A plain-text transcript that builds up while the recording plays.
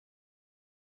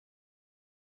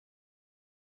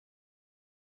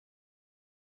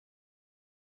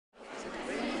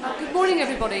morning,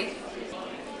 everybody.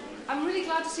 I'm really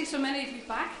glad to see so many of you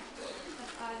back,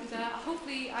 and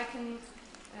hopefully I can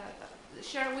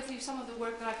share with you some of the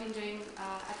work that I've been doing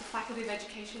at the Faculty of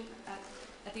Education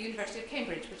at the University of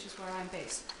Cambridge, which is where I'm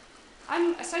based.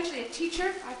 I'm essentially a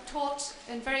teacher. I've taught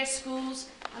in various schools,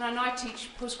 and I now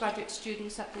teach postgraduate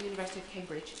students at the University of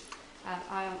Cambridge.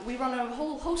 We run a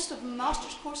whole host of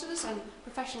master's courses and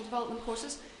professional development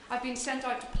courses. I've been sent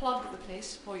out to plug the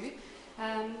place for you.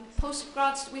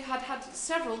 Postgrads, we had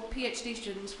several PhD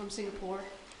students from Singapore.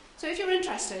 So if you're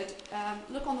interested,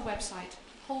 look on the website,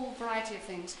 whole variety of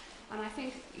things. And I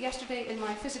think yesterday in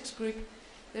my physics group,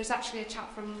 there's actually a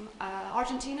chap from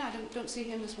Argentina, I don't see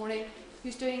him this morning,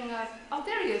 who's doing, oh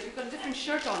there he is, we've got a different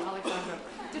shirt on, Alexandra.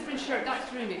 Different shirt, that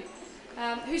threw me.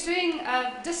 Who's doing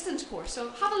a distance course. So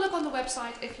have a look on the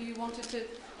website if you wanted to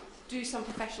do some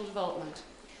professional development.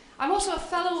 I'm also a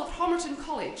fellow of Homerton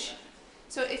College.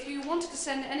 So if you wanted to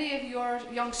send any of your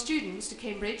young students to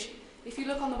Cambridge, if you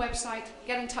look on the website,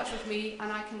 get in touch with me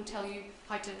and I can tell you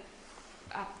how to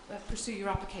pursue your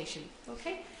application.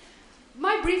 Okay?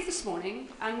 My brief this morning,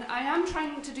 and I am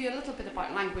trying to do a little bit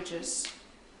about languages,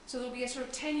 so there'll be a sort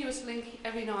of tenuous link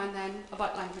every now and then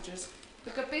about languages,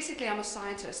 because basically I'm a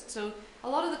scientist, so a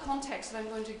lot of the context that I'm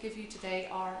going to give you today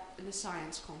are in the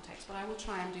science context, but I will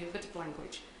try and do a bit of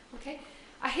language. Okay?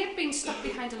 I hate being stuck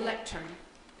behind a lectern.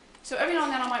 So every now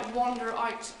and then I might wander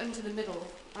out into the middle,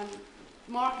 and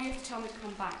Mark, you have to tell me to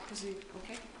come back, because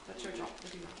okay, that's your job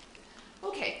to do that.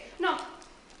 Okay, now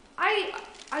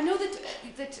I know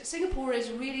that Singapore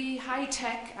is really high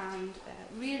tech and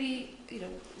really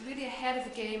really ahead of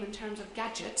the game in terms of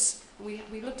gadgets.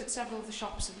 We looked at several of the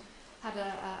shops and had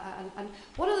and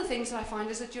one of the things that I find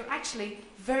is that you're actually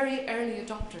very early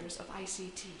adopters of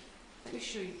ICT. Let me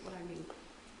show you what I mean.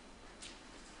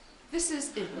 This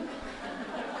is in.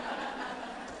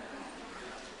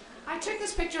 I took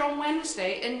this picture on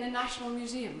Wednesday in the National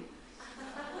Museum.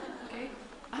 Okay?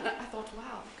 And I thought,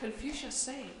 wow, Confucius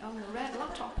say on the red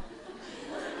laptop.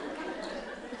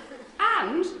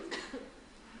 And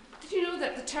did you know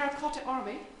that the Terracotta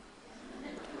Army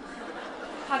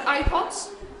had iPods?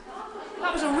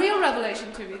 That was a real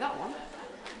revelation to me, that one.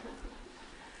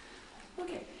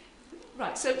 Okay.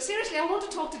 Right, so seriously, I want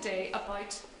to talk today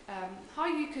about how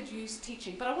you could use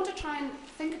teaching, but I want to try and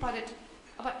think about it,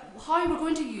 about how we're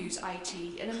going to use IT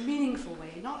in a meaningful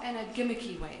way, not in a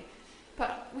gimmicky way,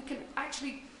 but we can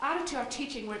actually add it to our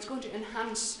teaching where it's going to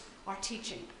enhance our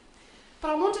teaching.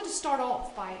 But I wanted to start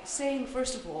off by saying,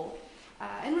 first of all,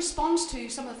 in response to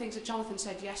some of the things that Jonathan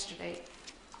said yesterday,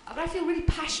 I feel really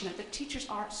passionate that teachers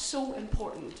are so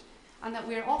important and that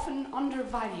we're often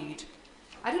undervalued.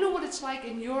 I don't know what it's like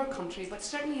in your country, but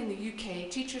certainly in the UK,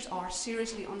 teachers are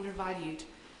seriously undervalued.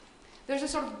 There's a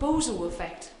sort of bozo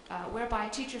effect, whereby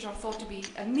teachers are thought to be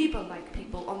amoeba-like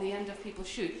people on the end of people's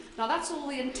shoe. Now that's all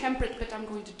the intemperate bit I'm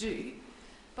going to do,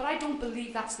 but I don't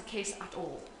believe that's the case at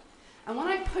all. And when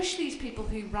I push these people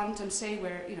who rant and say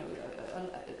we're,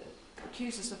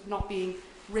 accuse us of not being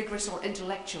rigorous or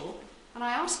intellectual, and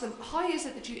I ask them, how is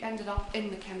it that you ended up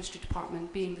in the chemistry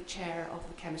department, being the chair of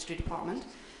the chemistry department?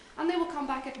 And they will come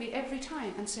back at me every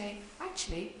time and say,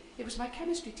 actually, it was my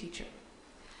chemistry teacher.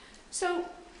 So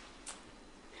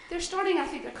they're starting, I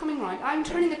think they're coming round. I'm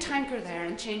turning the tanker there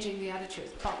and changing the attitude,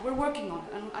 but we're working on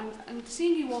it. And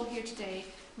seeing you all here today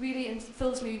really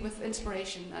fills me with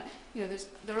inspiration.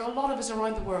 There are a lot of us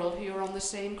around the world who are on the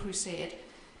same crusade.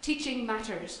 Teaching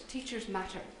matters. Teachers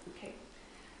matter. Okay.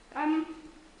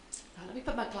 Let me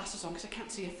put my glasses on because I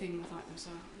can't see a thing without them. So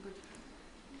I'm good.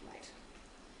 Right.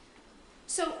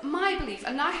 So my belief,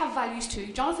 and I have values too.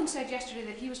 Jonathan said yesterday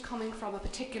that he was coming from a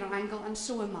particular angle, and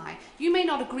so am I. You may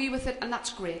not agree with it, and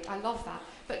that's great. I love that.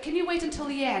 But can you wait until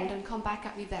the end and come back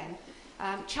at me then?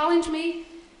 Challenge me.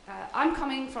 I'm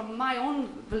coming from my own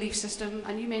belief system,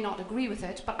 and you may not agree with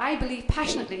it, but I believe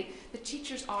passionately that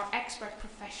teachers are expert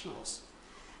professionals.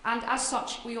 And as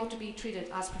such, we ought to be treated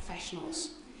as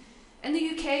professionals. In the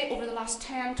UK, over the last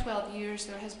 10, 12 years,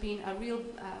 there has been a real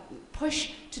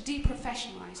push to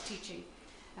deprofessionalise teaching.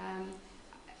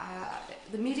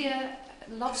 The media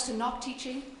loves to knock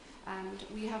teaching, and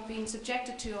we have been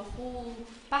subjected to a whole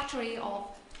battery of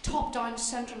top-down,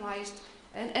 centralised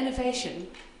innovation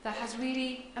that has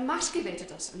really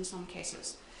emasculated us in some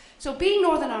cases. So being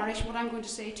Northern Irish, what I'm going to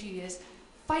say to you is,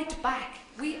 fight back.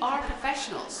 We are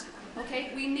professionals.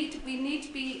 Okay? We need to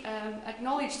be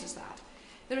acknowledged as that.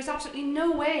 There is absolutely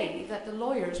no way that the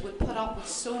lawyers would put up with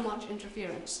so much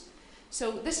interference.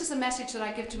 So this is the message that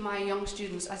I give to my young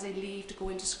students as they leave to go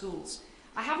into schools.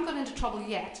 I haven't got into trouble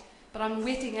yet, but I'm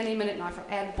waiting any minute now for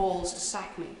Ed Balls to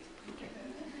sack me.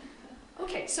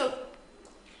 Okay, so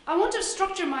I want to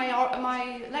structure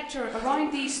my lecture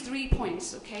around these 3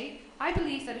 points, okay? I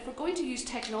believe that if we're going to use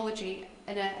technology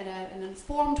in an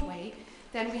informed way,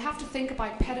 then we have to think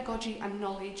about pedagogy and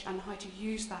knowledge and how to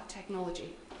use that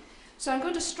technology. So I'm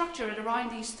going to structure it around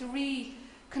these 3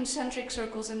 concentric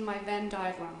circles in my Venn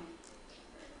diagram.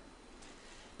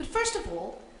 But first of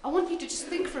all, I want you to just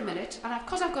think for a minute, and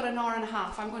because I've got an hour and a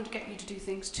half, I'm going to get you to do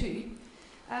things too.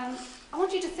 I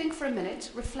want you to think for a minute,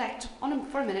 reflect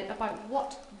for a minute about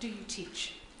what do you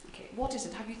teach. Okay, what is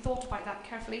it? Have you thought about that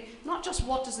carefully? Not just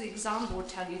what does the exam board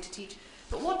tell you to teach,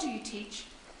 but what do you teach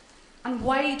and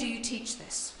why do you teach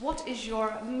this? What is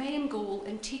your main goal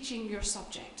in teaching your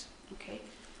subject? Okay,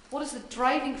 what is the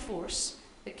driving force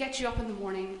that gets you up in the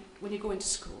morning when you go into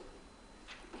school?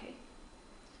 Okay,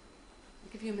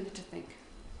 I'll give you a minute to think.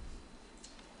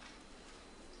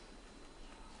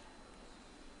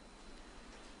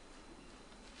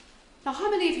 Now,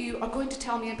 how many of you are going to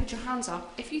tell me, and put your hands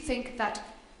up, if you think that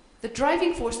the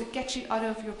driving force that gets you out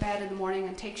of your bed in the morning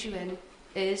and takes you in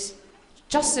is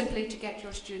just simply to get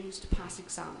your students to pass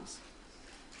exams?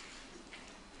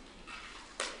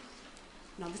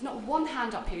 Now, there's not one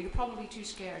hand up here. You're probably too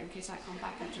scared in case I come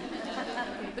back at you.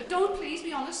 Okay, but don't, please,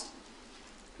 be honest.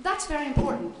 That's very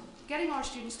important. Getting our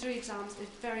students through exams is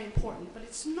very important, but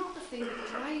it's not the thing that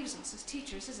drives us as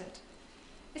teachers, is it?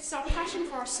 It's our passion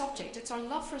for our subject. It's our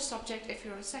love for a subject if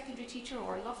you're a secondary teacher,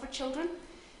 or a love for children.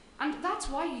 And that's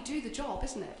why you do the job,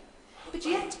 isn't it? But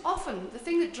yet, often, the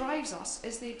thing that drives us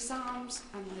is the exams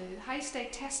and the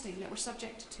high-stake testing that we're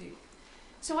subjected to.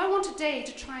 So I want today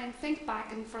to try and think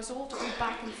back, and for us all to go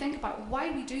back and think about why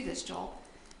we do this job,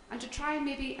 and to try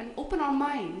and open our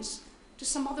minds to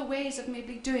some other ways of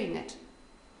maybe doing it.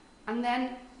 And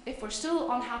then, if we're still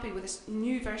unhappy with this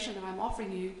new version that I'm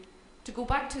offering you, to go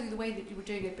back to the way that you were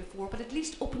doing it before, but at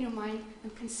least open your mind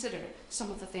and consider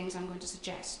some of the things I'm going to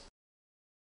suggest.